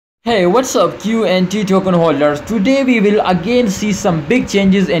Hey, what's up QNT token holders? Today we will again see some big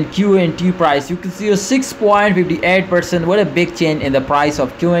changes in QNT price. You can see a 6.58%. What a big change in the price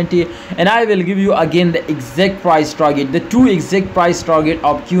of QNT, and I will give you again the exact price target, the two exact price target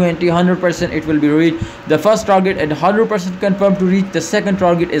of QNT. 100% it will be reached. The first target at 100% confirmed to reach. The second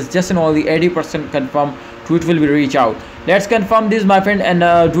target is just only 80% confirmed to it will be reach out. Let's confirm this, my friend,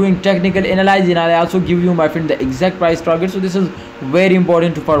 and doing technical analysis, and I also give you, my friend, the exact price target. So this is very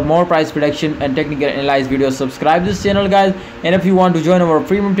important for more price prediction and technical analysis videos. Subscribe this channel, guys, and if you want to join our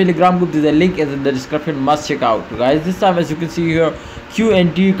premium telegram group, the link is in the description. Must check out, guys. This time, as you can see here,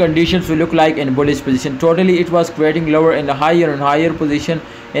 QNT conditions will look like in bullish position. Totally it was creating lower and higher position,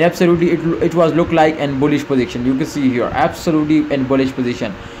 and absolutely it was look like in bullish position. You can see here absolutely in bullish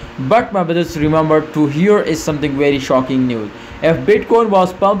position. But my brothers, remember, to here is something very shocking news. If Bitcoin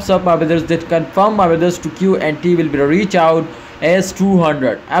was pumps up, my brothers, that confirm, my brothers, to QNT will be reach out as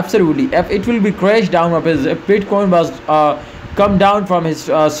 200. Absolutely. If it will be crash down, my brothers, if Bitcoin was come down from his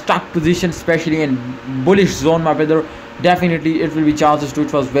stuck position, especially in bullish zone, my brother, definitely it will be chances to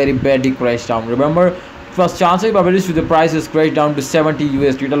it was very badly crash down. Remember, it was chances, my brothers, to the price is crash down to 70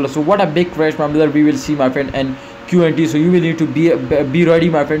 USD. So what a big crash, my brother, we will see, my friend, and QNT. So you will need to be ready,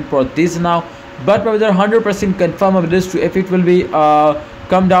 my friend, for this now. But my brother, 100% confirm of this to if it will be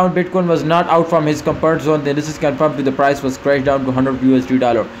come down. Bitcoin was not out from his comfort zone, then this is confirmed to the price was crashed down to 100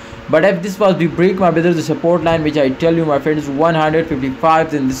 USD. But if this was the break, my brother, the support line which I tell you, my friend, is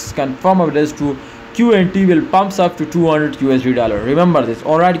 155, then this is confirmed of this to QNT will pumps up to 200 USD. Remember this.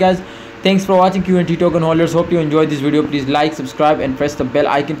 Alright, guys, thanks for watching, QNT token holders. Hope you enjoyed this video. Please like, subscribe, and press the bell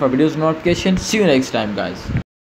icon for videos notification. See you next time, guys.